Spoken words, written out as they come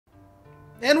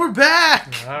And we're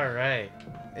back! Alright.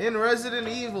 In Resident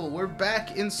Evil, we're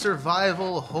back in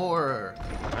survival horror.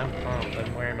 I'm pumped.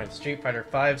 I'm wearing my Street Fighter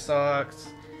 5 socks.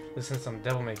 Listen to some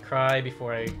Devil May Cry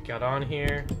before I got on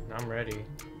here. I'm ready.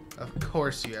 Of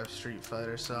course you have Street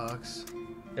Fighter socks.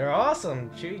 They're awesome.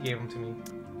 Chewie gave them to me.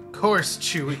 Of course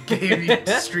Chewie gave you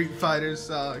Street Fighter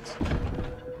socks.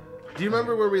 Do you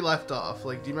remember where we left off?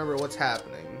 Like, do you remember what's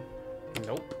happening?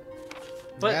 Nope.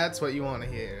 But that's what you want to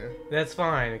hear. That's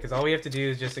fine, because all we have to do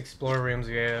is just explore rooms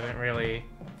we haven't really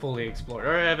fully explored,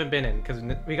 or haven't been in, because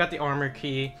we got the armor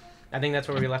key. I think that's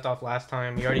where we left off last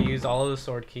time. We already used all of the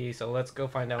sword keys, so let's go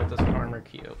find out what this armor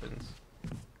key opens.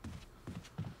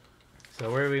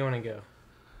 So where do we want to go?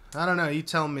 I don't know, you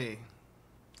tell me.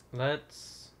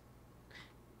 Let's...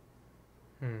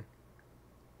 I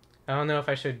don't know if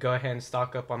I should go ahead and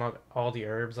stock up on all the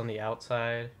herbs on the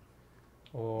outside.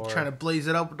 Or trying to blaze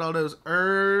it up with all those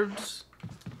herbs.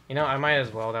 You know, I might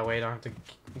as well. That way I don't have to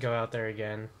go out there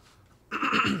again.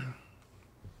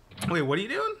 Wait, what are you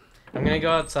doing? I'm going to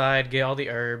go outside, get all the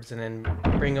herbs, and then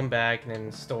bring them back and then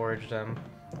storage them.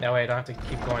 That way I don't have to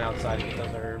keep going outside to get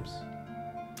those herbs.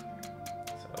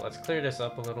 So let's clear this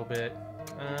up a little bit.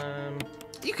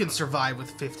 You can survive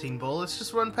with 15 bullets.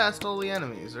 Just run past all the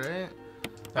enemies, right?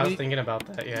 I was thinking about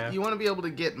that, yeah. You want to be able to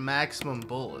get maximum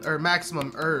bullet or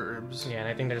maximum herbs. Yeah, and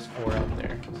I think there's 4 out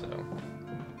there, so.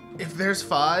 If there's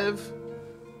 5.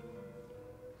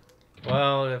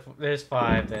 Well, if there's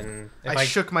 5, then. I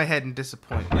shook my head in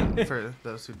disappointment for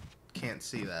those who can't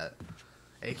see that,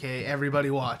 aka everybody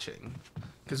watching,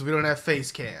 because we don't have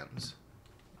face cams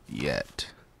yet.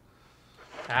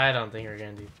 I don't think we're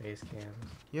gonna do face cams.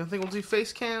 You don't think we'll do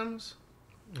face cams?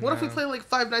 What if we play like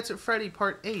Five Nights at Freddy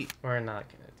Part 8? We're not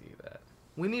gonna do that.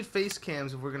 We need face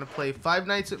cams if we're gonna play Five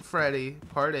Nights at Freddy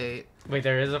Part 8. Wait,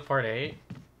 there is a Part 8?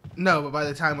 No, but by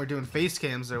the time we're doing face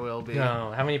cams, there will be.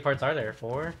 No, how many parts are there?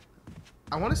 4?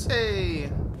 I want to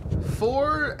say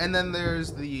 4, and then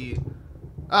there's the...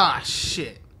 Ah,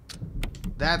 shit.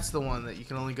 That's the one that you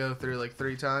can only go through like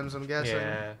 3 times, I'm guessing.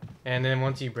 Yeah, and then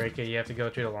once you break it, you have to go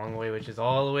through the long way, which is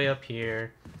all the way up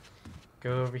here.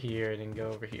 Go over here, and then go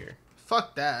over here.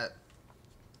 Fuck that.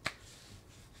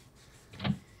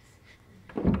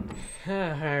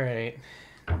 Alright.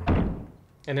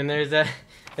 And then there's that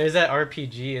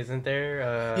RPG, isn't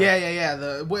there?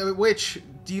 Yeah. Which,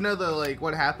 do you know the, like,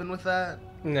 what happened with that?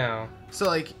 No. So,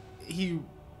 like, he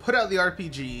put out the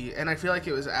RPG, and I feel like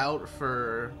it was out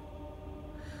for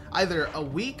either a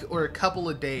week or a couple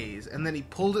of days, and then he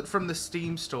pulled it from the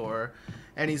Steam store,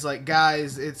 and he's like,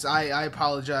 guys, I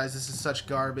apologize, this is such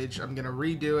garbage, I'm gonna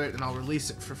redo it, and I'll release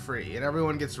it for free, and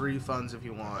everyone gets refunds if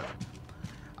you want.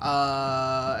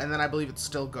 And then I believe it's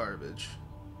still garbage.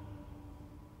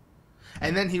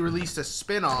 And then he released a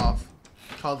spin-off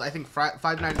called, I think,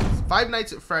 Five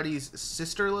Nights at Freddy's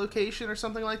Sister Location or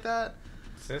something like that.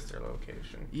 Sister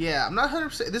Location. Yeah, I'm not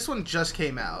 100%. This one just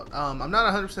came out. I'm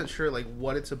not 100% sure like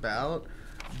what it's about,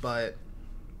 but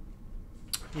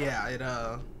yeah, it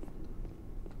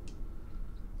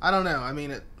I don't know. I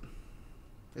mean,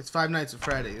 it's Five Nights at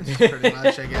Freddy's pretty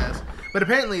much, I guess. But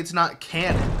apparently, it's not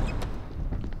canon.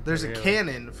 There's a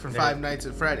canon for Five Nights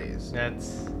at Freddy's.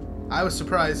 That's. I was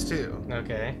surprised too.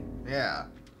 Okay. Yeah.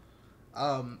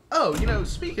 Oh, you know,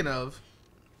 speaking of,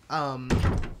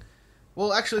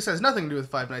 well, actually, this has nothing to do with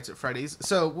Five Nights at Freddy's.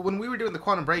 So, when we were doing the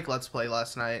Quantum Break Let's Play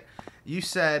last night, you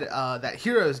said that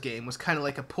Heroes game was kind of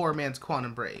like a poor man's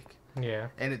Quantum Break. Yeah.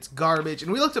 And it's garbage.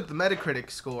 And we looked up the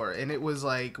Metacritic score, and it was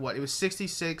like, what? It was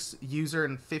 66 user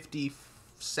and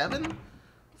 57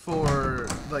 for,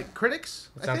 like, critics,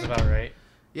 That sounds about right.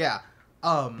 Yeah.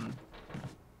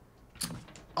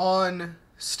 On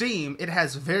Steam, it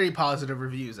has very positive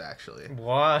reviews, actually.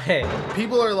 Why?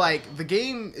 People are like, the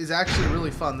game is actually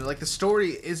really fun. They're like, the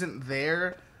story isn't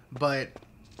there, but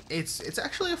it's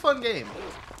actually a fun game.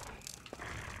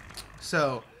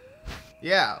 So,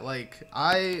 yeah, like,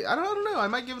 I don't know. I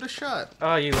might give it a shot.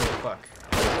 Oh, you little fuck.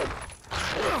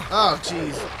 Oh,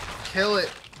 jeez. Kill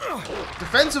it.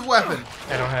 Defensive weapon.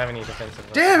 I don't have any defensive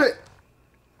weapons. Damn it!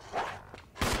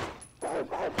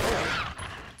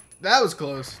 That was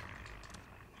close.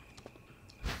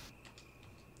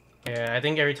 Yeah, I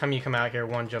think every time you come out here,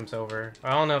 one jumps over.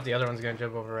 I don't know if the other one's gonna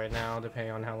jump over right now,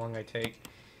 depending on how long I take.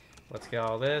 Let's get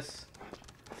all this.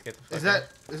 Let's get the fuck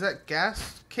Is that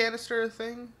gas canister a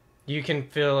thing? You can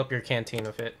fill up your canteen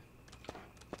with it,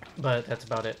 but that's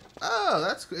about it. Oh,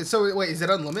 that's good. So wait, is it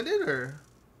unlimited or?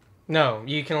 No,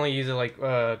 you can only use it like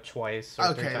twice.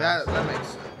 Or 3 Okay, times. that makes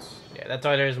sense. Yeah, that's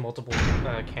why there's multiple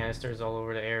canisters all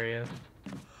over the area.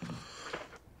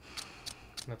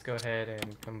 Let's go ahead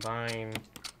and combine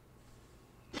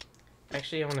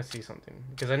Actually, I want to see something.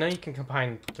 Because I know you can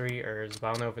combine 3 herbs, but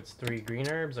I don't know if it's 3 green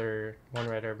herbs or 1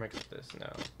 red herb mixed with this. No.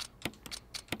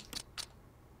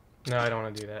 No, I don't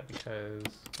want to do that because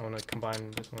I want to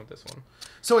combine this one with this one.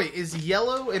 So wait, is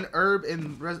yellow an herb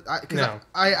in... No.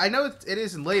 I know it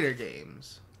is in later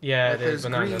games. Yeah, Like, it is,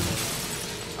 but not green... this one.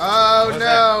 Oh, What's no!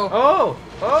 that? Oh!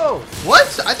 Oh!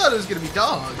 What? I thought it was going to be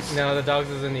dogs. No, the dogs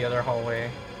is in the other hallway.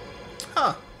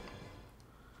 Huh.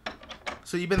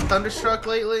 So you've been thunderstruck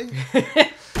lately?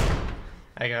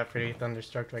 I got pretty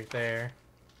thunderstruck right there.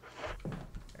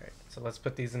 Alright, so let's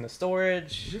put these in the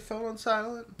storage. Is your phone on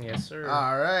silent? Yes, sir.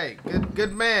 Alright.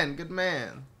 Good man. Good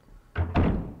man.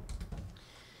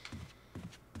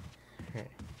 Okay.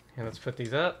 And let's put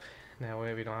these up. That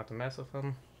way we don't have to mess with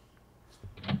them.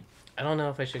 I don't know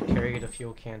if I should carry the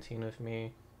fuel canteen with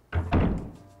me.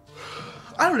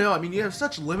 I don't know. I mean, you have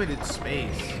such limited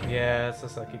space. Yeah, that's the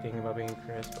sucky thing about being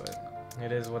Chris, but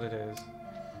it is what it is.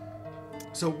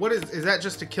 So what is that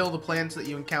just to kill the plants that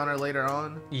you encounter later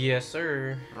on? Yes,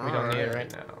 sir. We don't need it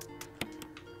right now.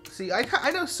 See,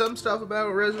 I know some stuff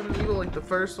about Resident Evil, like the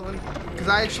first one, because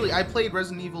I played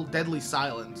Resident Evil Deadly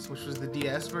Silence, which was the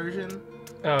DS version.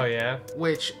 Oh yeah.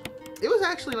 Which, it was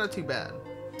actually not too bad.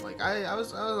 Like I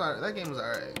was alright. That game was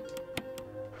alright.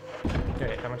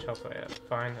 Okay, how much health do I have?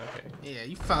 Fine. Okay. Yeah,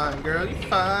 you fine, girl. You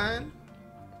fine.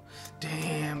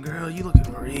 Damn, girl, you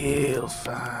looking real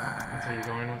fine. That's what you're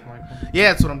going with, Michael?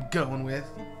 Yeah, that's what I'm going with.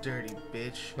 You dirty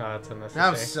bitch. No, that's unnecessary.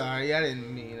 I'm sorry. I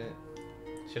didn't mean it.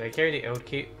 Should I carry the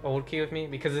old key with me?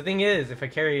 Because the thing is, if I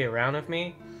carry it around with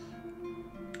me,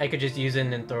 I could just use it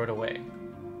and then throw it away.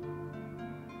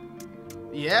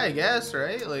 Yeah, I guess,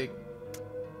 right? Like.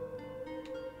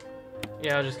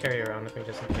 Yeah, I'll just carry it around with me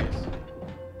just in case.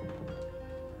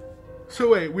 So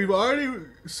wait, we've already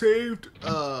saved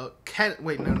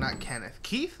wait, no, not Kenneth.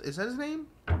 Keith? Is that his name?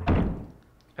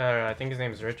 I think his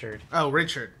name is Richard. Oh,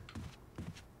 Richard.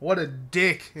 What a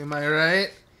dick, am I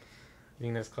right? You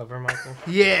think that's clever, Michael?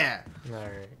 Yeah.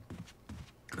 Alright.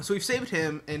 So we've saved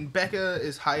him, and Becca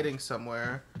is hiding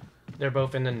somewhere. They're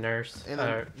both in the nurse,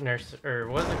 or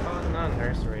what is it called? Not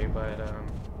nursery, but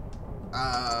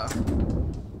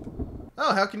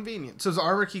Oh, how convenient. So is the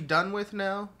armor key done with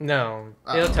now? No.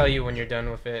 It'll tell you when you're done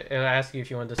with it. It'll ask you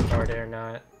if you want to start it or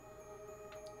not.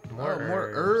 More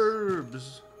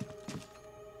herbs.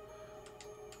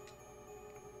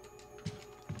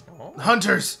 Oh.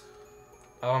 Hunters!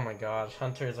 Oh my gosh,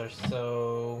 hunters are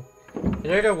so...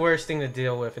 They're the worst thing to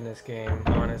deal with in this game,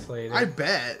 honestly. I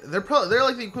bet. They're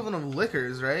like the equivalent of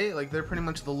lickers, right? Like they're pretty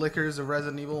much the lickers of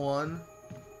Resident Evil 1.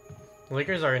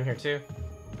 Lickers are in here too.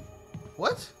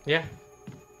 What? Yeah.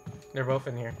 They're both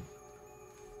in here.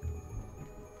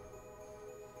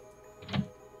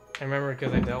 I remember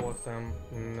because I dealt with them.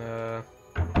 And,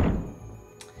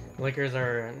 lickers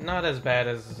are not as bad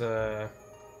as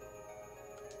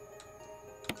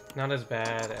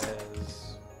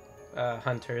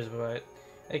hunters, but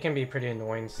they can be pretty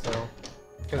annoying still.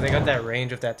 Because they got that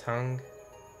range with that tongue.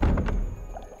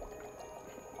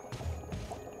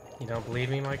 You don't believe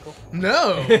me, Michael?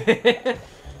 No!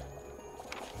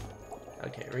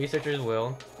 Okay, researchers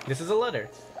will. This is a letter.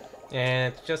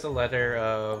 And it's just a letter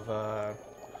of,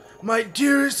 My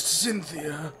dearest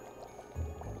Cynthia.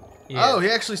 Yeah. Oh,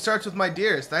 he actually starts with my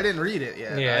dearest. I didn't read it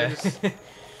yet. Yeah. It's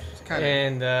kinda...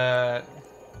 And,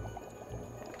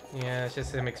 yeah, it's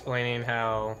just him explaining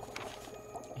how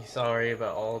he's sorry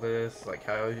about all this, like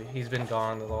how he's been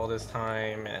gone all this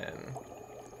time, and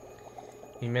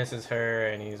he misses her,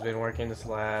 and he's been working this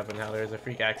lab, and how there's a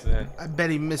freak accident. I bet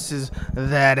he misses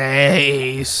that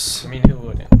ace. I mean, who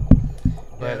wouldn't?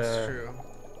 But, That's true.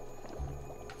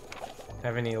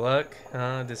 Have any luck?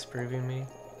 Disproving me?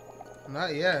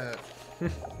 Not yet.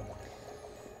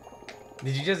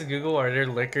 Did you just Google, are there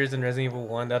liquors in Resident Evil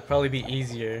 1? That'd probably be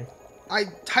easier. I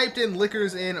typed in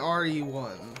liquors in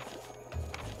RE1.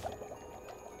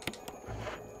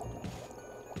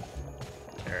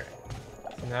 Alright.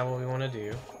 So now what we want to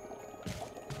do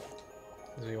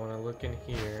is we want to look in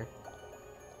here.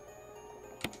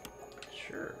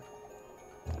 Sure.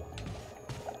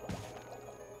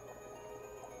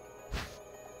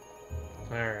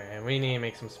 Alright, and we need to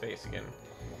make some space again.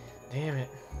 Damn it.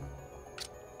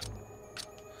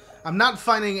 I'm not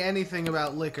finding anything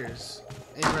about liquors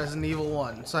in Resident Evil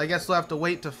 1, so I guess we'll have to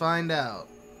wait to find out.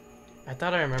 I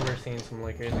thought I remember seeing some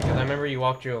liquors, because I remember you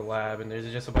walked through a lab and there's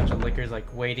just a bunch of liquors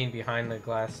like waiting behind the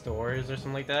glass doors or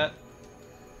something like that.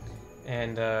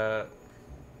 And I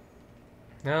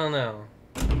don't know.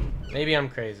 Maybe I'm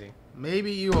crazy.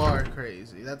 Maybe you are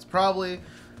crazy. That's probably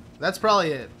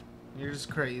it. You're just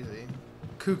crazy.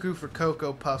 Cuckoo for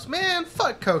Cocoa Puffs. Man,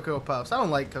 fuck Cocoa Puffs. I don't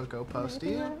like Cocoa Puffs, do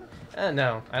you?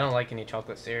 No, I don't like any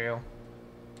chocolate cereal.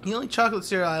 The only chocolate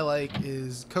cereal I like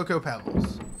is Cocoa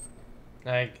Pebbles.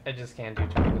 I just can't do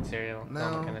chocolate cereal. No.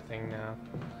 Not my kind of thing now.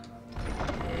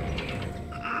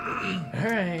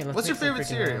 Alright, let's What's your make some favorite freaking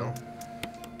cereal?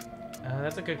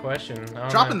 That's a good question. I don't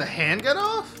Dropping know. the handgun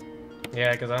off?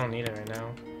 Yeah, because I don't need it right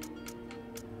now.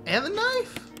 And the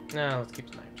knife? No, let's keep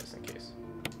the knife just in case.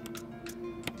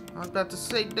 I was about to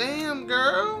say, damn,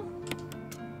 girl.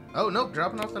 Oh, nope,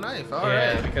 dropping off the knife. All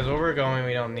yeah, right. because where we're going,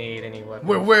 we don't need any weapons.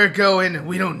 Where we're going,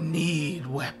 we don't need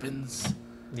weapons.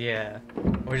 Yeah.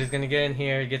 We're just gonna get in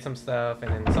here, get some stuff,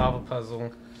 and then solve a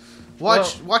puzzle.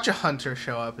 Watch a hunter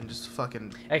show up and just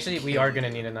fucking... Actually, we are gonna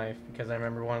need a knife, because I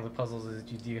remember one of the puzzles is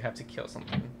you do have to kill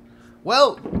something.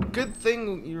 Well, good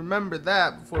thing you remember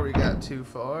that before we got too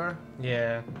far.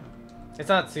 Yeah. It's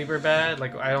not super bad,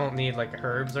 like, I don't need, like,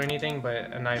 herbs or anything,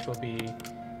 but a knife will be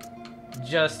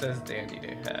just as dandy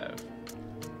to have.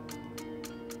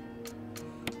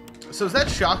 So is that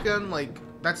shotgun, like,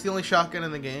 that's the only shotgun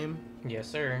in the game? Yes,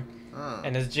 sir. Oh.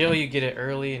 And as Jill, you get it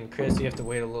early, and Chris, you have to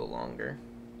wait a little longer.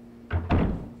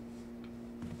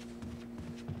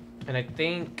 And I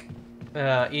think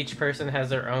each person has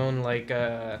their own, like,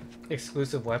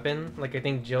 exclusive weapon. Like, I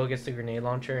think Jill gets the grenade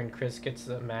launcher, and Chris gets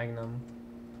the Magnum.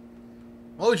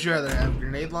 What would you rather have,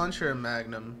 grenade launcher or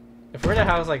Magnum? If we're in a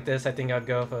house like this, I think I'd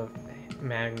go with a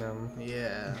Magnum.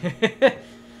 Yeah.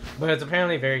 But it's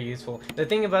apparently very useful. The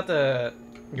thing about the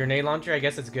grenade launcher, I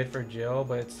guess it's good for Jill,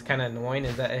 but it's kind of annoying,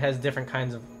 is that it has different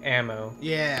kinds of ammo.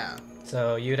 Yeah.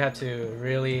 So you'd have to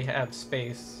really have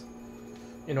space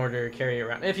in order to carry it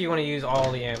around, if you want to use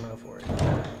all the ammo for it.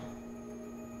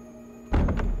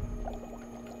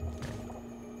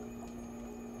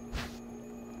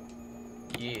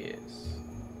 Yes.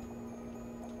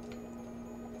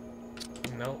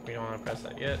 Nope, we don't want to press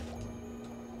that yet.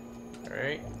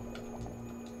 Alright.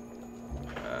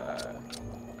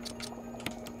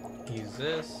 Use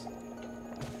this.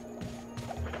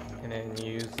 And then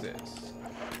use this.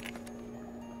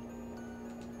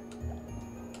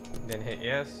 Then hit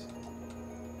yes.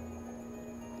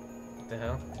 What the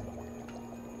hell?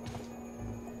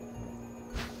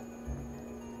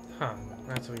 Huh,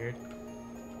 that's weird.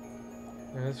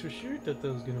 That's for sure that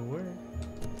was gonna work.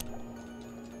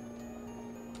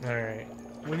 Alright.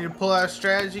 We need to pull out a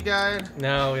strategy guide?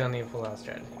 No, we don't need to pull out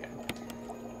strategy guide.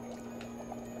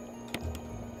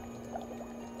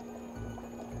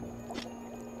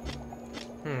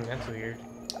 That's weird.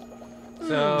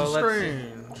 So let's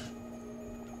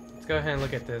go ahead and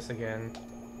look at this again.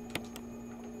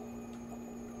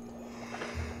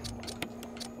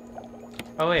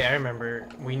 Oh wait, I remember.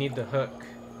 We need the hook.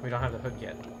 We don't have the hook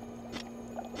yet.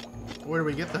 Where do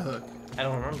we get the hook? I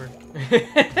don't remember.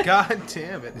 God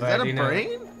damn it. Is that a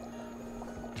brain?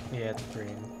 Yeah, it's a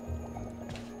brain.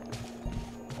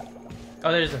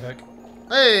 Oh, there's the hook.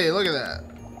 Hey, look at that.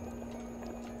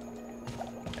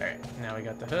 Alright, now we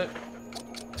got the hook.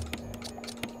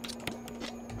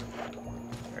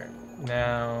 Alright,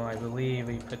 now I believe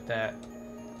we put that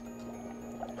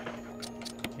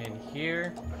in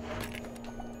here.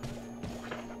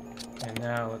 And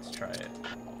now let's try it.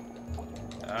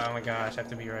 Oh my gosh, I have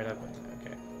to be right up.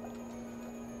 Okay.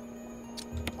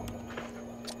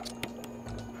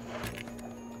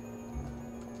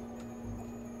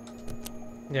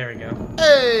 There we go.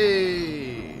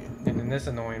 Hey! And then this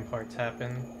annoying part's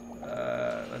happen.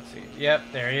 Let's see. Yep,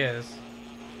 there he is.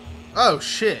 Oh,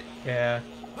 shit. Yeah.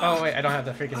 Oh, wait, I don't have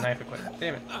the freaking knife equipped.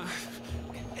 Damn it.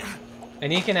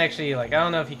 And he can actually, like, I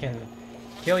don't know if he can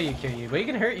kill you, but he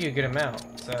can hurt you a good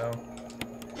amount, so...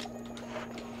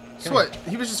 So what?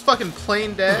 He was just fucking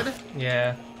plain dead?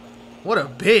 Yeah. What a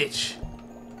bitch.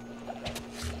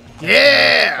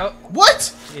 Yeah! Oh.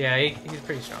 What? Yeah, he's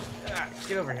pretty strong. Ah,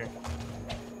 get over here.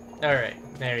 Alright,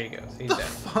 there you go. So he's The dead.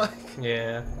 fuck?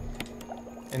 Yeah.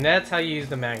 And that's how you use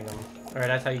the Magnum. Or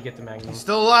that's how you get the Magnum. He's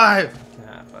still alive.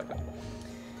 Nah, fuck him.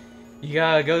 You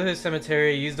gotta go to the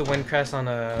cemetery, use the wind crest on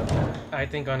a, I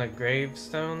think on a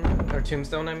gravestone, or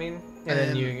tombstone I mean, and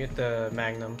then you get the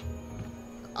Magnum.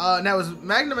 Now is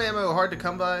Magnum ammo hard to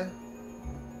come by?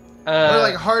 Or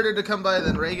like harder to come by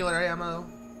than regular ammo?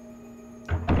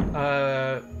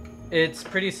 It's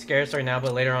pretty scarce right now,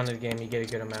 but later on in the game you get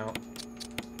a good amount.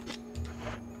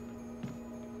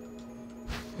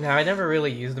 Now, I never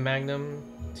really used the Magnum,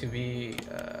 to be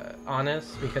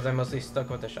honest, because I mostly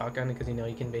stuck with the shotgun, because you know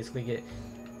you can basically get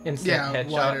instant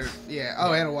headshots. Wider, yeah.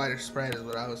 Oh, and a wider spread is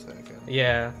what I was thinking.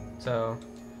 Yeah, so...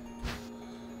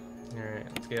 Alright,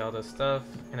 let's get all this stuff.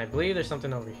 And I believe there's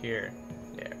something over here.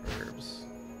 Yeah, herbs.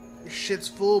 Your shit's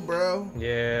full, bro.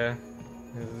 Yeah.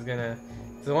 This is gonna...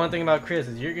 The one thing about Chris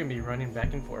is you're gonna be running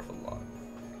back and forth a lot.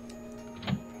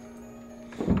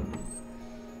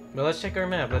 But let's check our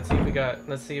map. Let's see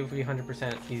if we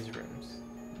 100% these rooms.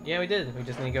 Yeah, we did. We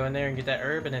just need to go in there and get that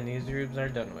herb, and then these rooms are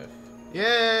done with.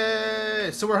 Yay!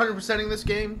 So we're 100%ing this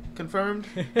game? Confirmed?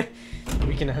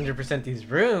 We can 100% these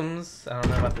rooms. I don't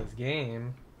know about this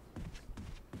game.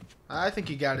 I think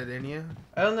you got it in you.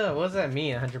 I don't know. What does that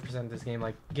mean, 100% this game?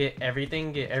 Like, get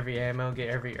everything? Get every ammo? Get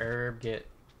every herb? Get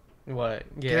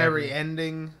what? Get every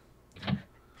ending?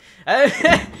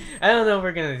 I don't know if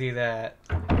we're gonna do that.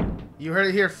 You heard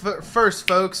it here first,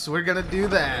 folks. We're gonna do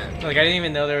that. Like, I didn't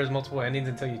even know there was multiple endings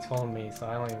until you told me, so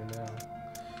I don't even know.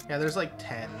 Yeah, there's like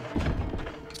 10.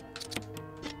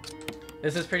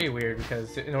 This is pretty weird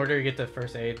because in order to get the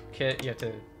first aid kit, you have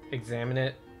to examine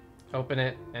it, open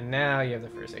it, and now you have the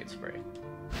first aid spray.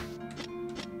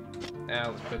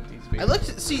 Now let's put these.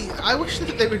 I wish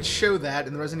that they would show that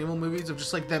in the Resident Evil movies of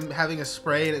just like them having a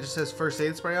spray and it just says first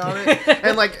aid spray on it,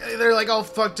 and like they're like all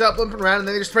fucked up, limping around, and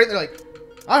then they just spray it. And they're like,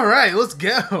 "All right, let's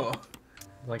go."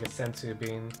 Like a sensu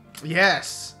bean.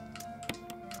 Yes.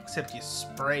 Except you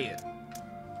spray it.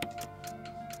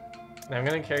 Now I'm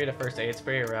gonna carry the first aid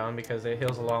spray around because it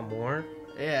heals a lot more.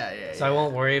 Yeah. So I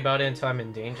won't worry about it until I'm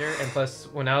in danger. And plus,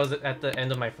 when I was at the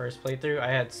end of my first playthrough, I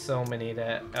had so many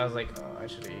that I was like, oh, I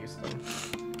should have used them.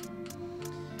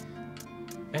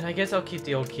 And I guess I'll keep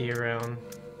the old key around.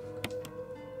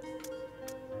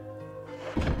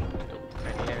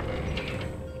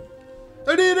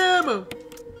 I need ammo!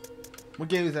 What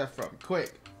game is that from?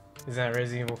 Quick. Is that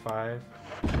Resident Evil 5?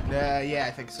 Yeah,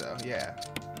 I think so. Yeah,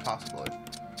 possibly.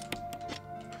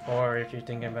 Or if you're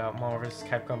thinking about Marvel vs.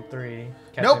 Capcom 3.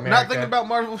 Nope, not thinking about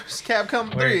Marvel vs.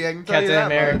 Capcom 3. I can tell Captain you that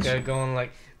America much. going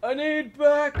like, I need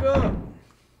backup!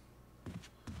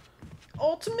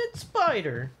 Ultimate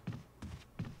Spider!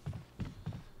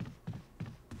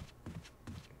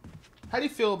 How do you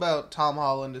feel about Tom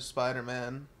Holland as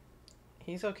Spider-Man?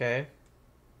 He's okay.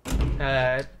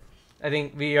 I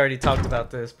think we already talked about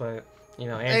this, but you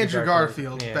know, Andrew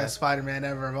Garfield, yeah. best Spider-Man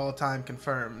ever of all time,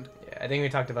 confirmed. Yeah, I think we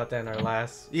talked about that in our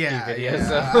last few Yeah. videos.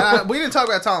 So. We didn't talk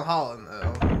about Tom Holland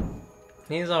though.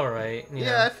 He's all right.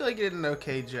 Yeah, I feel like he did an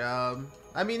okay job.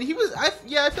 I mean, he was. I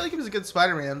feel like he was a good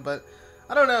Spider-Man, but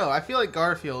I don't know. I feel like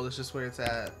Garfield is just where it's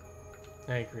at.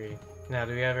 I agree. Now,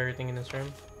 do we have everything in this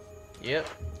room? Yep.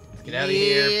 Let's get out of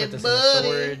here. Put this in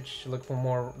storage. Look for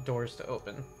more doors to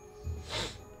open.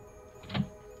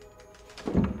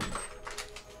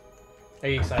 Are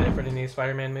you excited for the new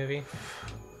Spider-Man movie?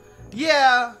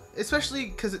 Yeah, especially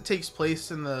because it takes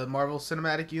place in the Marvel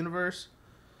Cinematic Universe.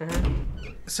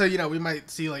 So, you know, we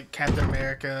might see, like, Captain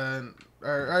America, and,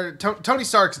 or Tony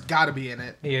Stark's gotta be in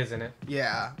it. He is in it.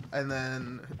 Yeah, and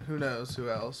then who knows who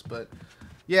else, but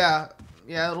yeah,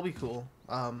 it'll be cool.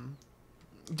 Have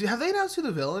they announced who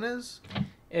the villain is?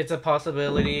 It's a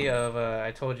possibility of,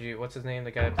 I told you, what's his name?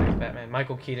 The guy that plays Batman.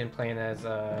 Michael Keaton playing as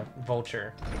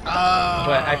Vulture. Oh.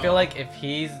 But I feel like if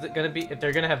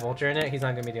they're gonna have Vulture in it, he's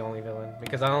not gonna be the only villain.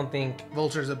 Because I don't think...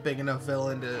 Vulture's a big enough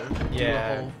villain to do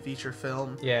a whole feature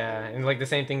film. Yeah, and like the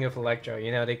same thing with Electro.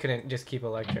 You know, they couldn't just keep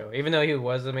Electro. Even though he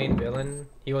was the main villain,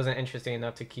 he wasn't interesting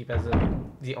enough to keep as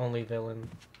the only villain.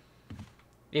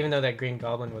 Even though that Green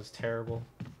Goblin was terrible.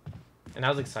 And I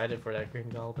was excited for that Green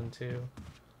Goblin too.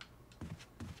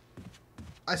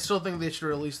 I still think they should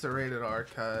release the rated R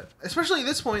cut. Especially at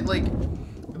this point, like,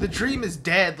 the dream is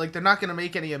dead. Like, they're not going to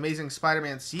make any Amazing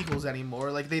Spider-Man sequels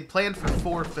anymore. Like, they planned for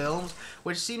 4 films,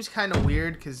 which seems kind of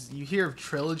weird because you hear of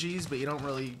trilogies, but you don't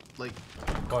really, like,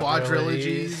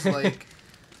 quadrilogies. Like,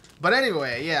 but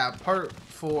anyway, yeah, part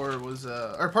 4 was,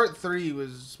 or part 3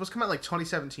 was supposed to come out, like,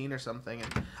 2017 or something,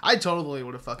 and I totally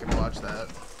would have fucking watched that.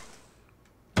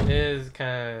 It is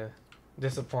kind of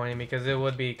disappointing because it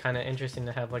would be kind of interesting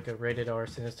to have like a rated R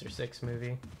Sinister Six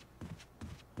movie.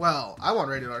 Well, I want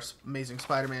rated R Amazing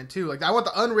Spider-Man too. Like, I want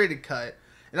the unrated cut,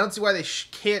 and I don't see why they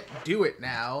can't do it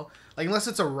now. Like, unless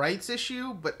it's a rights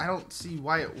issue, but I don't see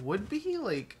why it would be.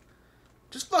 Like,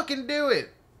 just fucking do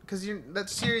it, because that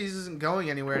series isn't going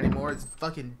anywhere anymore. It's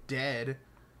fucking dead.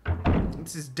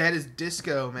 It's as dead as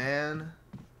disco, man.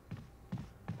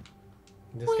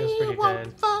 Disco's pretty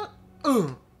dead.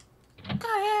 Gotta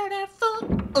have that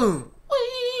fun. We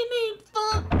need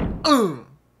fun.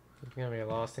 It's gonna be a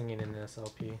lot of singing in this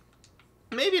LP.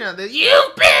 Maybe not that.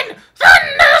 You've been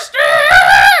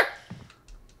thunderstruck.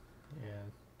 Yeah.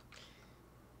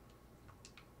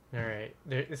 All right.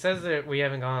 It says that we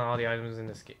haven't gotten all the items in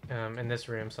this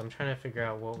room, so I'm trying to figure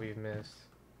out what we've missed.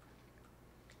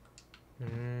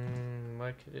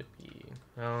 What could it be?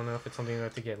 I don't know if it's something we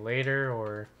have to get later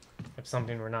or if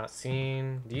something we're not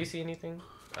seeing. Do you see anything?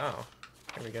 Oh,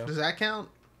 here we go. Does that count?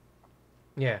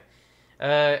 Yeah.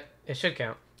 It should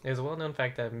count. It is a well-known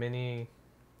fact that many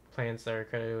Plants that are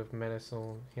credited with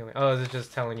medicinal healing. Oh, is it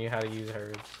just telling you how to use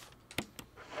herbs?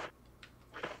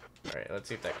 Alright, let's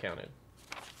see if that counted.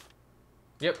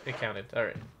 Yep, it counted.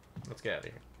 Alright, let's get out of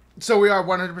here. So we are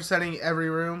 100%ing every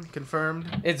room,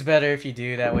 confirmed. It's better if you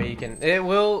do, that way you can... It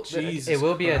will be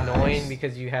Christ. annoying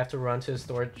because you have to run to the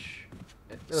storage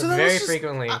So very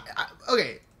frequently.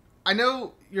 Okay, I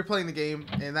know you're playing the game,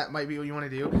 and that might be what you want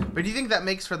to do, but do you think that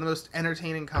makes for the most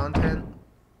entertaining content?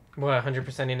 What,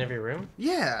 100% in every room?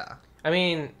 Yeah. I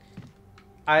mean,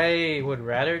 I would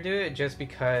rather do it just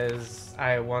because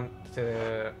I want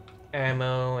the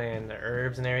ammo and the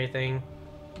herbs and everything.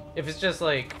 If it's just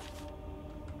like...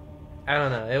 I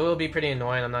don't know. It will be pretty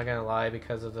annoying, I'm not gonna lie,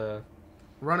 because of the...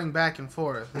 Running back and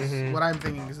forth is what I'm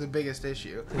thinking is the biggest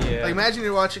issue. Yeah. Like, imagine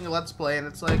you're watching a Let's Play, and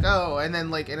it's like, oh, and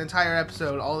then, like, an entire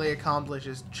episode, all they accomplish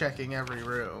is checking every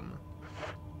room.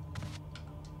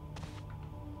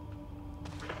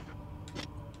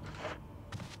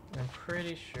 I'm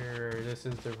pretty sure this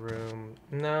is the room.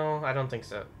 No, I don't think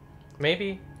so.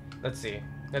 Maybe? Let's see.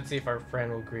 Let's see if our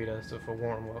friend will greet us with a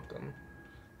warm welcome.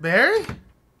 Barry?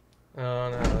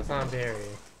 Oh no, it's not Barry.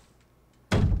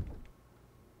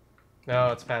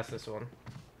 No, it's past this one.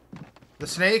 The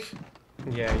snake?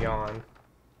 Yeah, yawn.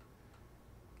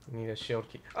 Need a shield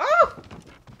key. Oh!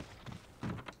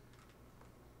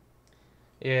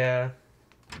 Yeah.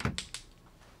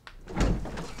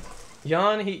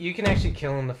 Yawn, you can actually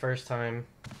kill him the first time.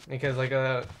 Because, like,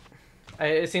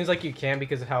 it seems like you can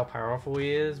because of how powerful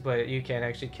he is, but you can't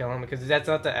actually kill him because that's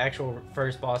not the actual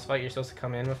first boss fight. You're supposed to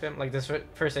come in with him. Like, this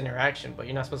first interaction, but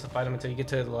you're not supposed to fight him until you get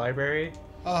to the library.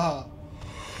 Uh-huh.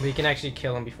 But you can actually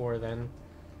kill him before then.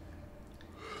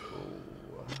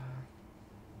 Ooh.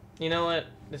 You know what?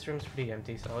 This room's pretty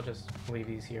empty, so I'll just leave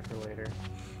these here for later.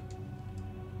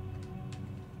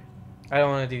 I don't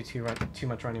want to do too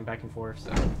much running back and forth,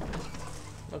 so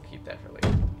I'll keep that for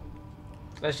later.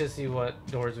 Let's just see what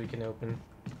doors we can open.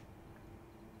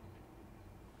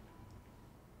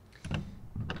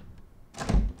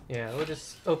 Yeah, we'll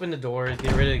just open the doors,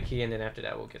 get rid of the key, and then after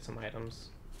that we'll get some items.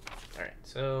 Alright,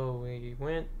 so we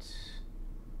went...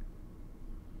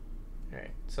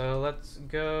 Alright, so let's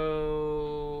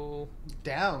go...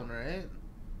 Down, right?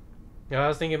 Yeah, I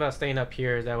was thinking about staying up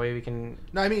here, that way we can...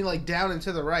 No, I mean, like, down and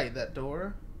to the right, that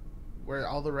door? Where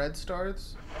all the red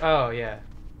starts? Oh, yeah.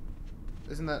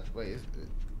 Isn't that... Wait,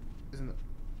 isn't that...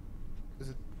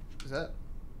 Is that...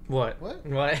 What? What?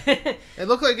 What? It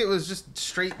looked like it was just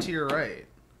straight to your right.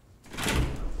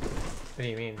 What do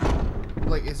you mean?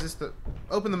 Like, is this the...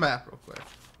 Open the map real quick.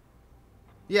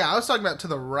 Yeah, I was talking about to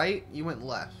the right, you went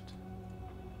left.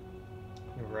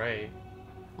 Right.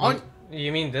 On...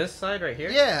 You mean this side right here?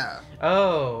 Yeah.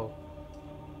 Oh.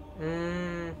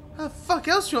 How the fuck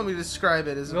else do you want me to describe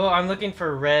it? As Well, I'm looking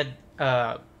for red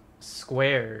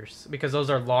squares because those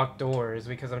are locked doors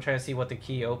because I'm trying to see what the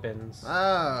key opens.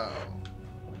 Oh.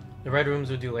 The red rooms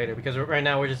we'll do later because right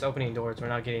now we're just opening doors. We're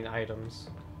not getting items.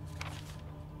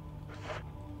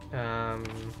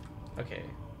 Okay.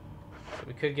 So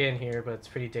we could get in here, but it's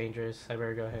pretty dangerous. I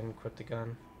better go ahead and equip the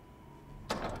gun.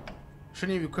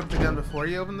 Shouldn't you equip the gun before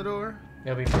you open the door?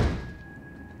 It'll be fine.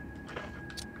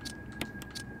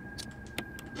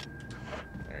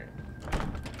 Alright.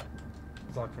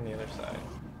 It's locked from the other side.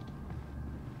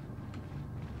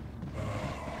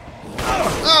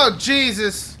 Oh,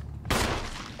 Jesus!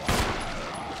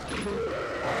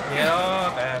 Get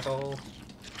off, asshole.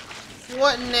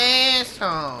 What an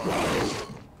asshole!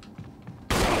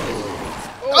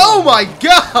 Oh my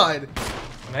God!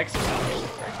 Next is right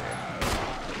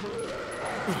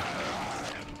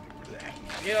there.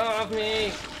 Get off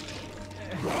me!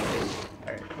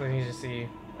 Alright, let me just see.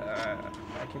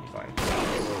 I can be fine.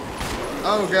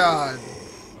 Oh God.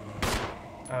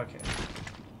 Okay.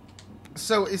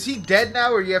 So is he dead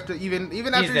now, or you have to even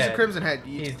after he's a dead. Crimson Head?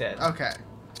 He's dead. Okay.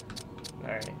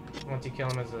 Alright. Once you kill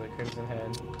him as a Crimson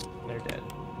Head, they're dead.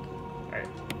 Alright.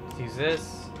 Let's use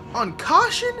this. On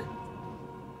caution?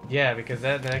 Yeah, because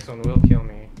the next one will kill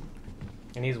me.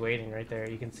 And he's waiting right there.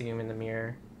 You can see him in the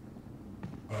mirror.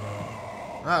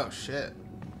 Oh shit.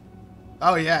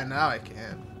 Oh yeah, now I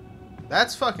can.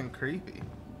 That's fucking creepy.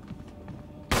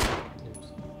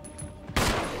 Oops.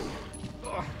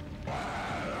 Ugh.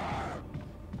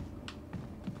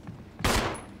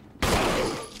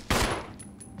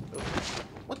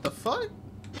 What the fuck?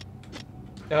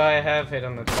 Oh, I have hit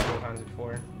him a couple of times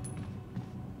before.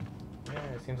 Yeah,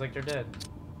 it seems like they're dead.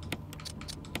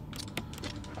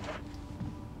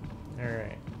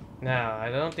 Alright. Now, I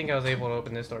don't think I was able to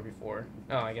open this door before.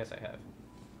 Oh, I guess I have.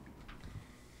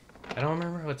 I don't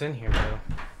remember what's in here, though.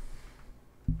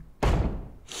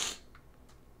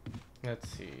 Let's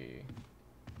see.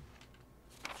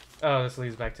 Oh, this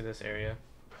leads back to this area.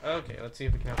 Okay, let's see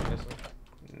if we can open this one.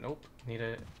 Nope. Need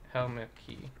a helmet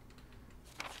key.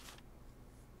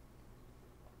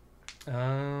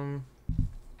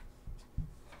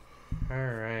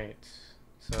 Alright.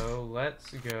 So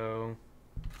let's go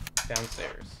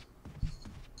downstairs.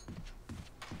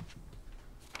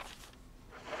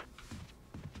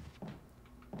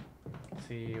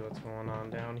 See what's going on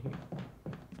down here.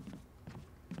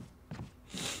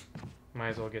 Might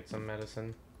as well get some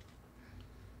medicine.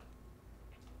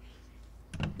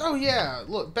 Oh yeah,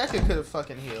 look, Becca could have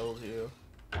fucking healed you.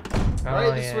 Oh,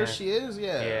 Right, this is yeah. where she is?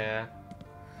 Yeah. Yeah.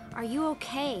 Are you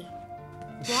okay?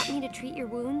 Want me to treat your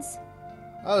wounds?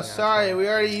 Oh, Yeah, sorry, that's we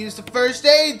already used the first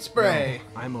aid spray.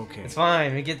 No, I'm okay. It's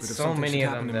fine. We get But if so something many should of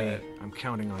happen them to that... me, I'm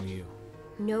counting on you.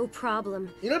 No problem.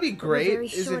 You know what'd be We're great very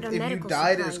is short on if you medical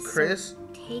died as supplies, so Chris,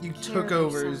 take you care took of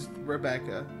over yourself. as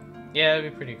Rebecca. Yeah,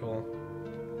 it'd be pretty cool.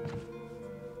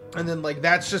 And then like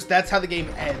that's how the game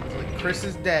ends. Like Chris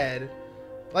is dead.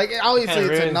 Like obviously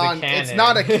Kinda it's a ruins the it's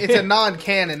not a canon. it's a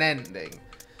non-canon ending.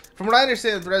 From what I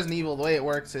understand with Resident Evil, the way it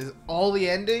works is all the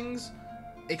endings,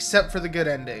 except for the good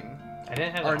ending, I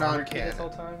didn't have are the armor key non-canon. this whole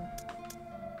time.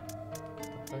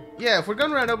 Yeah, if we're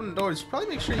going around opening doors, probably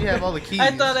make sure you have all the keys.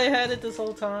 I thought I had it this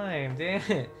whole time. Damn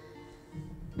it.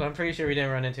 But I'm pretty sure we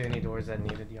didn't run into any doors that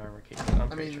needed the armor key. So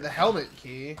I mean, the helmet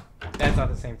key. that's not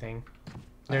the same thing.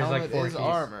 The There's like helmet 4 is keys.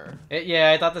 armor.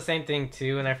 Yeah, I thought the same thing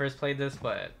too when I first played this,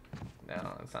 but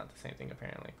no, it's not the same thing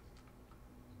apparently.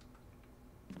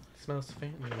 It smells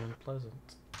faintly unpleasant.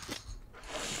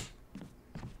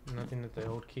 Nothing that the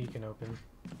old key can open.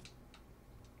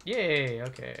 Yay!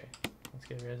 Okay, let's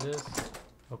get rid of this.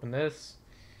 Open this.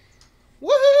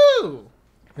 Woohoo!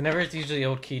 Whenever it's usually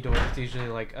old key doors, it's usually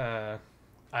like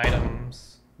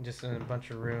items, just in a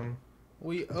bunch of room.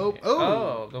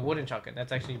 Oh, The wooden shotgun.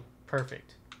 That's actually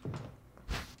perfect.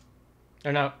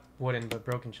 Or not wooden, but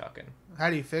broken shotgun. How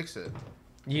do you fix it?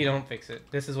 You don't fix it.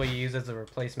 This is what you use as a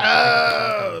replacement. to pick up the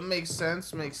Oh, shotgun. makes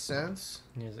sense. Makes sense.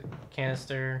 Here's a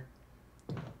canister.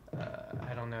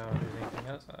 I don't know if there's anything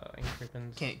else. Ink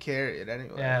ribbons. Can't carry it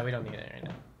anyway. Yeah, we don't need it right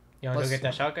now. You want to go get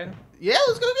that shotgun? Yeah,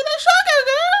 let's go get that shotgun,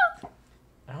 girl.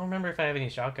 I don't remember if I have any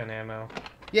shotgun ammo.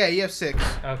 Yeah, you have 6.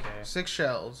 Okay. 6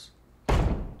 shells.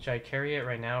 Should I carry it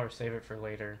right now or save it for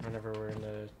later? Whenever we're in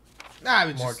the Nah, I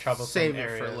would more just troublesome save it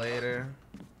areas. for later.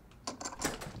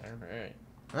 Alright.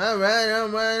 Alright.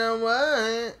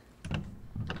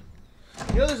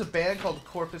 You know there's a band called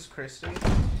Corpus Christi?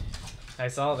 I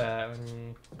saw that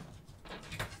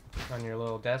on your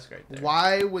little desk right there.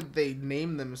 Why would they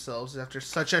name themselves after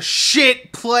such a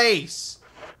shit place?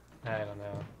 I don't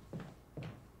know.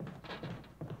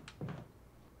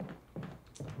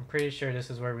 I'm pretty sure this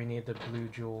is where we need the blue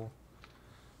jewel.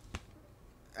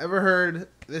 Ever heard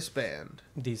this band?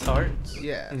 These hearts?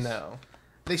 Yes. No.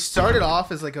 They started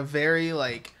off as like a very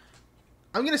like,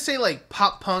 I'm gonna say like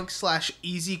pop punk /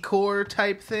 easy core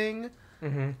type thing.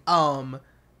 Mm-hmm.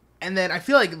 And then I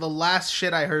feel like the last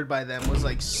shit I heard by them was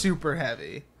like super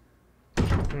heavy.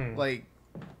 Like,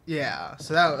 yeah.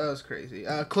 So that was crazy.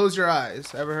 Close Your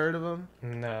Eyes. Ever heard of them?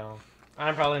 No.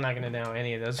 I'm probably not gonna know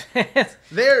any of those bands.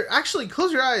 They're actually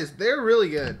Close Your Eyes. They're really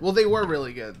good. Well, they were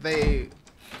really good. They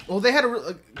had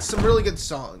some really good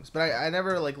songs, but I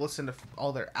never like listened to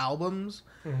all their albums.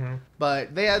 Mm-hmm.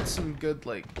 But they had some good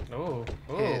like. Oh,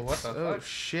 hits. what the Oh fuck?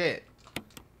 shit.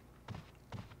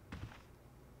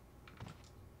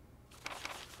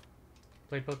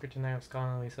 Played poker tonight with Scott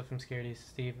and Lisa from Scaredy.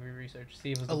 Steve, we researched.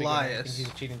 Steve was the Elias. big one. I think he's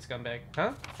a cheating scumbag.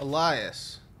 Huh?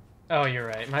 Elias. Oh, you're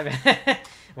right. My bad.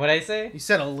 What'd I say? You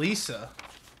said Elisa.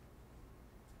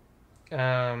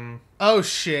 Um. Oh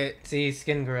shit. See,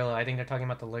 Skin Gorilla. I think they're talking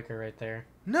about the liquor right there.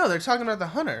 No, they're talking about the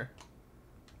hunter.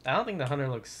 I don't think the hunter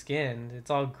looks skinned. It's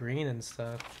all green and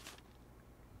stuff.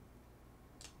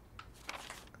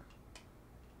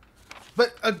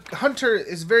 But a hunter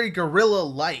is very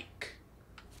gorilla-like.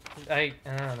 I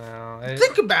don't know.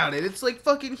 Think about it. It's like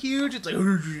fucking huge. It's like.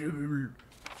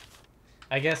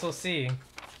 I guess we'll see.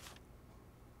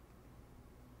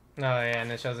 Oh yeah,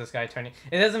 and it shows this guy turning.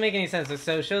 It doesn't make any sense.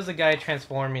 So it shows the guy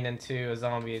transforming into a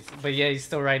zombie, but yeah, he's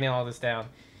still writing all this down.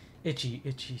 Itchy,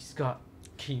 Scott,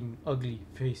 Keem, ugly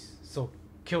face, so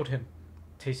killed him.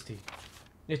 Tasty,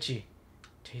 itchy,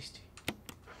 tasty.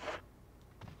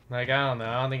 Like I don't know.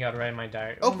 I don't think I'd write my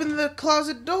diary. Open the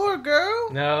closet door,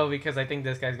 girl. No, because I think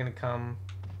this guy's gonna come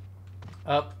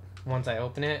up once I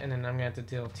open it, and then I'm gonna have to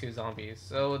deal with 2 zombies.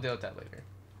 So we'll deal with that later.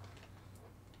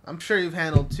 I'm sure you've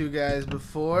handled 2 guys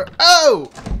before. Oh!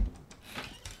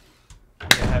 You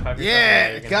can high five yourself.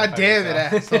 Yeah! You can God high five damn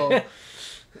it, yourself.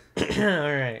 asshole.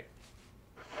 Alright.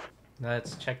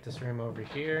 Let's check this room over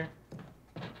here.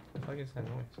 fuck is that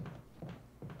noise?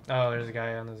 Oh, there's a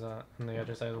guy on his on the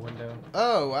other side of the window.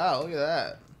 Oh wow, look at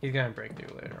that. He's gonna break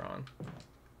through later on.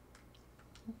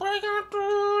 Break on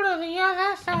through to the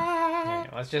other side. Yeah,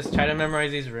 let's just try to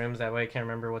memorize these rooms. That way I can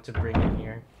remember what to bring in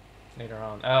here later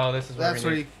on. Oh, this is where That's we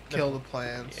where need you kill the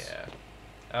plants. Yeah.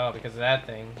 Oh, because of that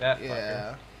thing. That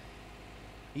Yeah. fucker.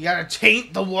 You gotta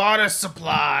taint the water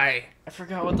supply. I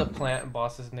forgot what the plant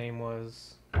boss's name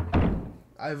was.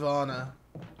 Ivana.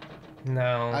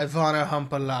 No. Ivana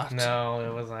Humpalot. No,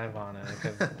 it wasn't Ivana.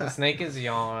 Because the snake is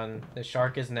Yawn, the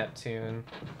shark is Neptune,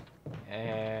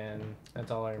 and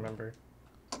that's all I remember.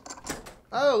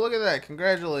 Oh, look at that.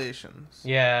 Congratulations.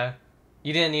 Yeah.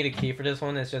 You didn't need a key for this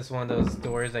one. It's just one of those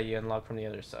doors that you unlock from the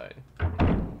other side.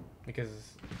 Because...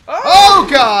 Oh,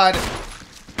 God!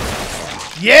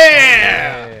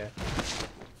 Yeah! Yeah!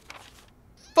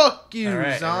 Fuck you,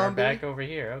 Alright, zombie. we're back over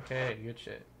here. Okay, good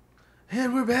shit.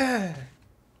 And we're back.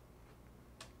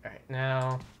 Alright,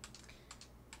 now...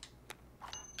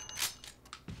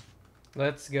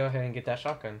 let's go ahead and get that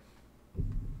shotgun.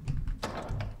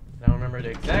 I don't remember the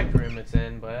exact room it's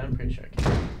in, but I'm pretty sure I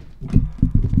can.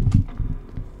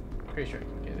 Pretty sure I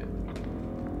can get it.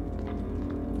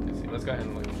 Let's see, let's go ahead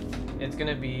and move. It's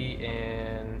gonna be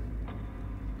in...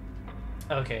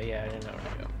 okay, yeah, I didn't know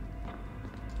where to go.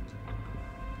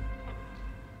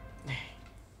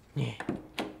 Yeah.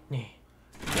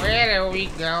 Where do we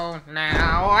go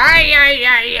now? Ay, ay,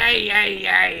 ay, ay, ay, ay,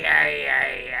 ay, ay,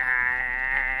 ay.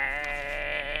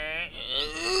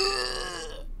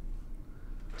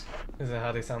 Is that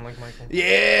how they sound like, Michael?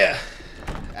 Yeah.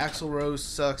 Axl Rose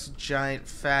sucks giant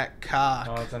fat cock.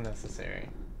 Oh, it's unnecessary.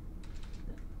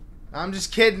 I'm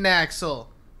just kidding, Axel.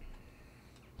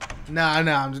 No, I'm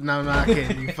not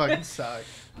kidding. You fucking suck.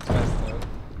 It's messed up.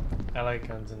 I like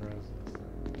Guns N' Roses.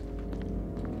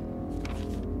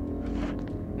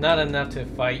 Not enough to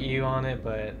fight you on it,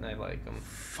 but I like them.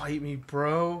 Fight me,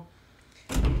 bro.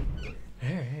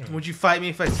 Hey. Would you fight me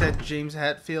if I said James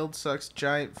Hetfield sucks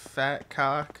giant fat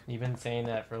cock? You've been saying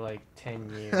that for like 10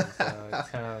 years, so it's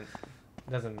kind of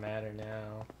doesn't matter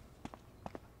now.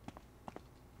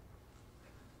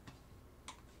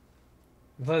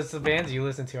 Plus, the bands you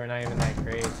listen to are not even that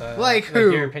great, so Like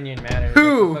who? your opinion matters.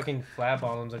 Who? Like, the fucking Flat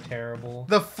Bottoms are terrible.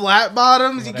 The Flat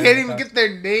Bottoms? You Whatever can't the even fuck. get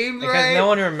their names Because right? no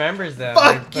one remembers them.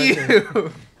 Fuck They're you!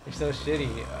 fucking- They're so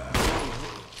shitty.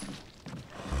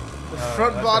 The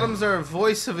Front Bottoms are a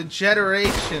voice of a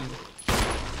generation.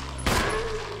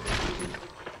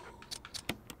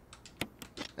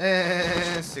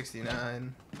 And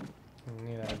 69.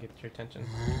 Yeah, that'll get your attention.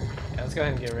 Yeah, let's go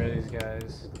ahead and get rid of these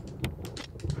guys.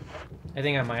 I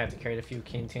think I might have to carry a few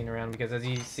canteen around because, as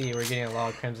you see, we're getting a lot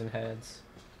of crimson heads.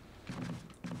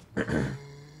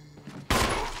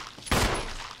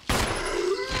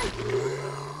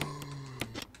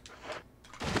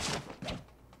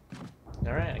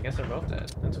 Alright, I guess they're both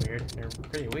dead. That's weird. They're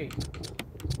pretty weak.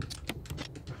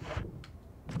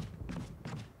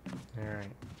 Alright.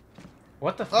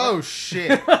 What the fuck? Oh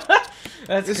shit.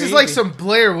 That's This is creepy. like some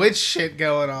Blair Witch shit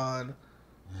going on.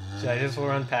 Should I just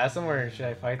run past them or should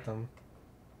I fight them?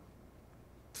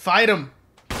 Fight him.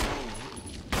 The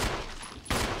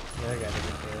other guy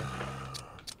doesn't care.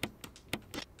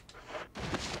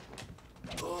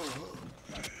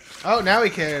 Oh, now he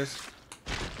cares.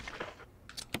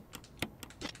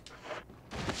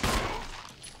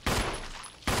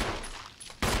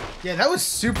 Yeah, that was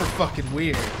super fucking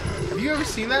weird. Have you ever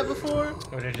seen that before?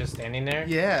 Or they're just standing there?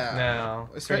 Yeah. No.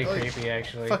 It's It's pretty like, creepy,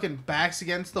 actually. Fucking backs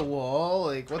against the wall.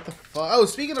 Like, what the fuck? Oh,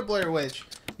 speaking of Blair Witch,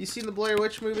 you seen the Blair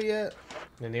Witch movie yet?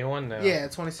 The new one? No. Yeah,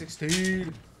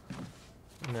 2016.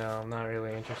 No, I'm not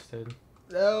really interested.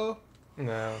 No.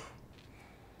 No.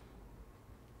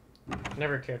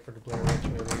 Never cared for the Blair Witch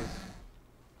movies.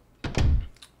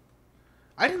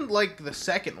 I didn't like the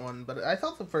second one, but I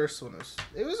thought the first one was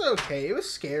okay. It was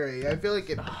scary. I feel like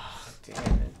it Oh, damn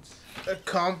it.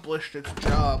 accomplished its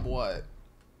job. What?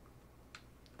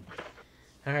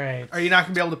 Alright. Are you not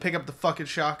gonna be able to pick up the fucking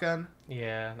shotgun?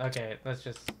 Yeah, okay, let's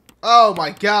just... Oh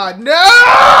my god, no!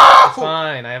 It's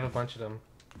fine, I have a bunch of them.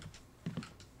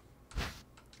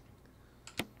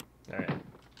 Alright.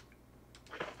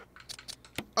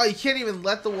 Oh, you can't even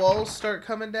let the walls start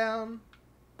coming down?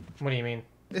 What do you mean?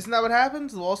 Isn't that what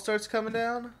happens? The wall starts coming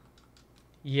down?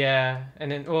 Yeah, and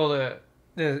then, well,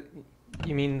 the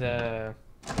you mean the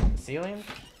ceiling?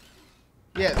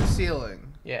 Yeah, the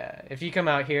ceiling. Yeah, if you come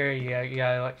out here, you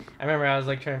gotta, like, I remember I was,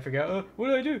 like, trying to figure out, oh, what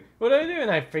do I do? What do I do?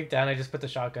 And I freaked out and I just put the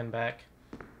shotgun back.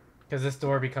 Because this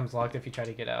door becomes locked if you try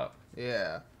to get out.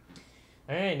 Yeah.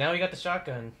 Alright, now we got the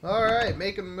shotgun. Alright,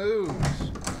 making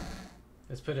moves.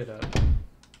 Let's put it up.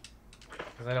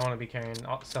 Because I don't want to be carrying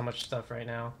so much stuff right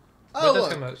now. Oh, What does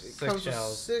look, come out? it 6 comes with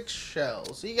shells. 6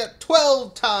 shells. So you got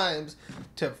 12 times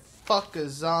to fuck a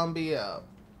zombie up.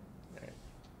 Alright.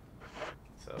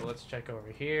 So let's check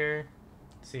over here.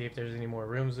 See if there's any more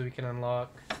rooms that we can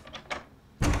unlock.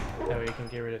 That way we can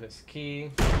get rid of this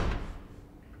key.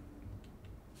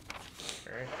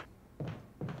 Alright.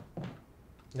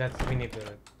 We need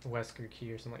the Wesker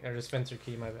key or something, or the Spencer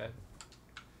key, my bad.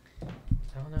 I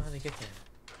don't know how to get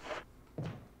there.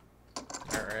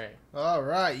 Alright.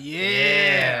 Alright,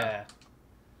 yeah!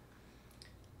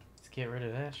 Let's get rid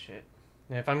of that shit.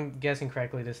 Now, if I'm guessing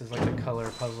correctly, this is like the color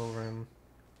puzzle room.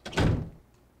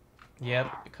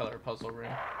 Yep, the color puzzle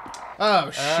room.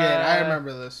 Oh shit, I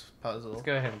remember this puzzle. Let's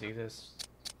go ahead and do this.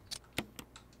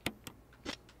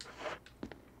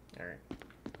 Alright.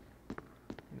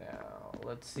 Now,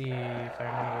 let's see if I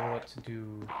remember what to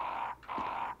do.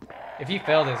 If you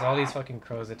fail this, all these fucking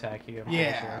crows attack you. I'm pretty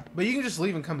Yeah, sure. but you can just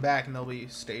leave and come back and they'll be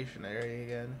stationary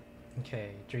again.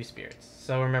 Okay, 3 spirits.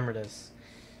 So remember this.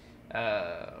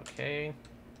 Okay.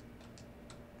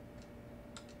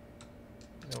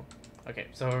 Nope. Okay,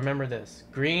 so remember this.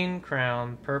 Green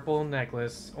crown, purple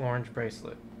necklace, orange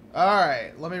bracelet.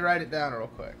 Alright, let me write it down real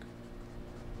quick.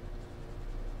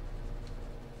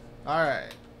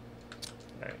 Alright.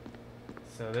 Alright.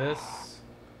 So this...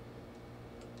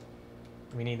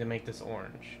 We need to make this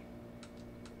orange.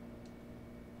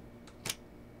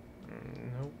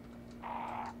 Nope.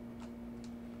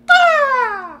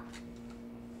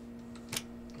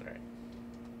 Alright.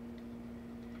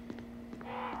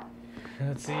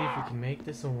 Let's see if we can make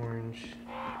this orange.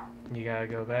 You gotta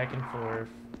go back and forth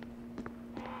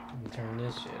and turn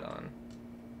this shit on.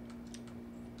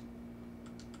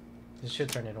 This should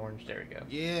turn it orange. There we go.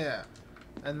 Yeah.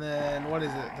 And then, what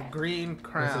is it? The green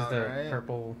crown, This is the right?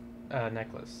 purple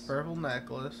necklace. Purple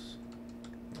necklace.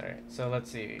 Alright, so let's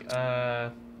see.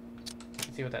 Let's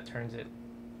see what that turns it.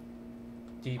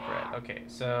 Deep red. Okay,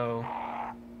 so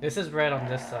this is red on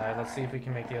this side. Let's see if we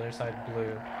can make the other side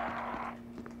blue.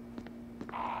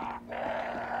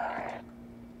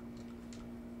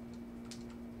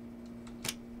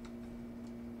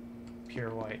 Pure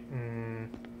white.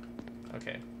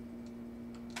 Okay.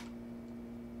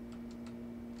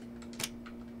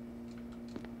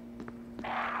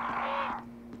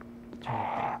 Turn it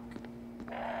pink.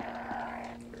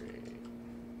 Great.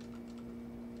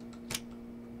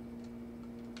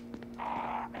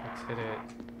 Let's hit it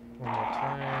one more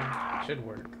time. Should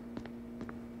work.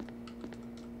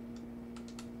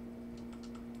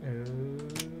 Ooh,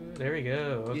 there we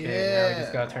go. Okay, now we just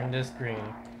Yeah. gotta turn this green.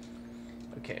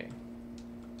 Okay.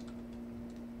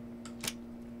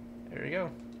 There we go.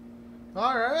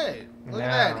 Alright. Look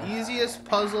at that. Easiest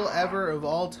puzzle ever of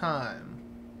all time.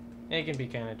 It can be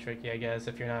kind of tricky, I guess,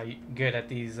 if you're not good at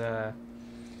these kind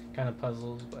of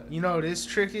puzzles, but... You know it is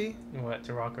tricky? What,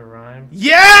 to rock a rhyme?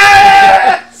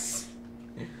 Yes!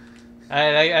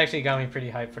 That actually got me pretty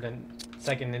hyped for the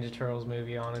second Ninja Turtles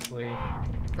movie, honestly.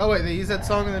 Oh wait, they use that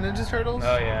song in the Ninja Turtles?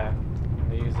 Oh yeah,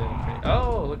 they used it.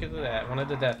 Oh, look at that! One of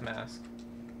the death masks.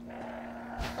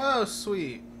 Oh,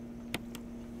 sweet.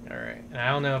 All right, and I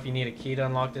don't know if you need a key to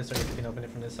unlock this or if you can open it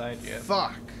from this side. Yeah.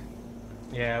 Fuck.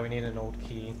 Yeah, we need an old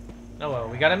key. Oh well,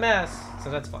 we got a mess,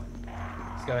 so that's fine.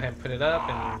 Let's go ahead and put it up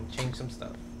and change some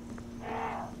stuff.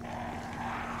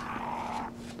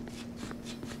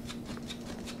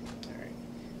 Alright.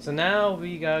 So now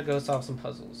we gotta go solve some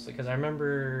puzzles, because I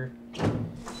remember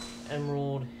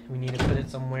Emerald, we need to put it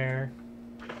somewhere.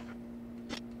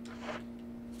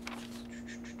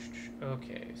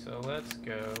 Okay, so let's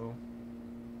go...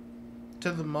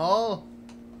 To the mall?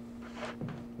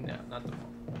 No, not the mall.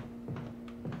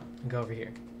 Go over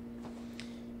here.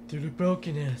 To the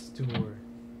broken ass door.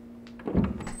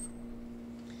 And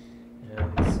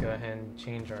let's go ahead and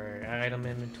change our item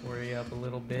inventory up a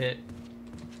little bit.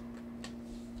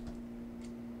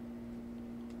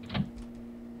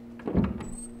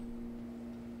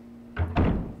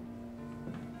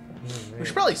 We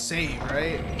should probably save,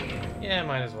 right? Yeah,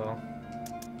 might as well.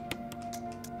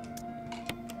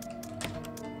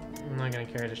 I'm not gonna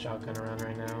carry the shotgun around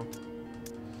right now.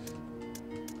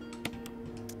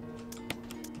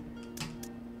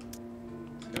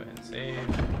 Let's go ahead and save.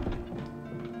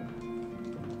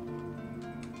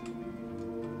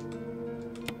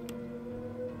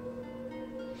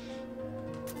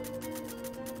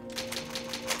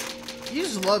 You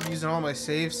just love using all my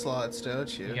save slots,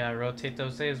 don't you? You gotta rotate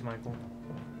those saves, Michael.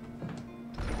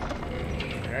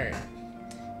 Alright.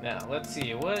 Now, let's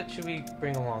see. What should we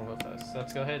bring along with us?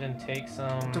 Let's go ahead and take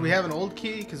some... Do we have an old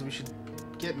key? Because we should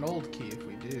get an old key if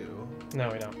we do. No,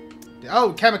 we don't.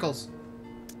 Oh, chemicals!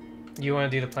 You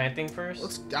want to do the planting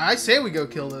first? I say we go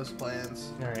kill those plants.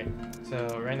 All right.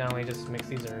 So right now we just mix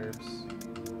these herbs,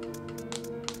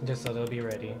 just so they'll be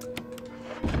ready.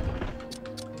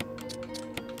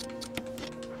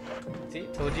 See,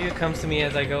 told you it comes to me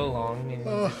as I go along. And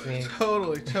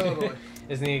Oh, totally.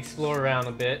 just need to explore around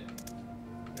a bit.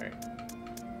 All right.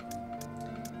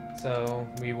 So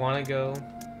we want to go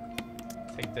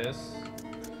take this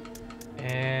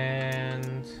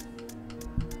and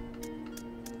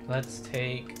let's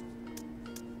take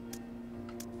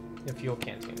the fuel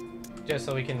canteen, just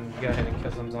so we can go ahead and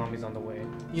kill some zombies on the way.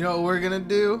 You know what we're gonna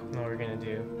do? What we're gonna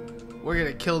do? We're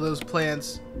gonna kill those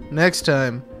plants next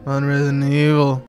time on Resident Evil.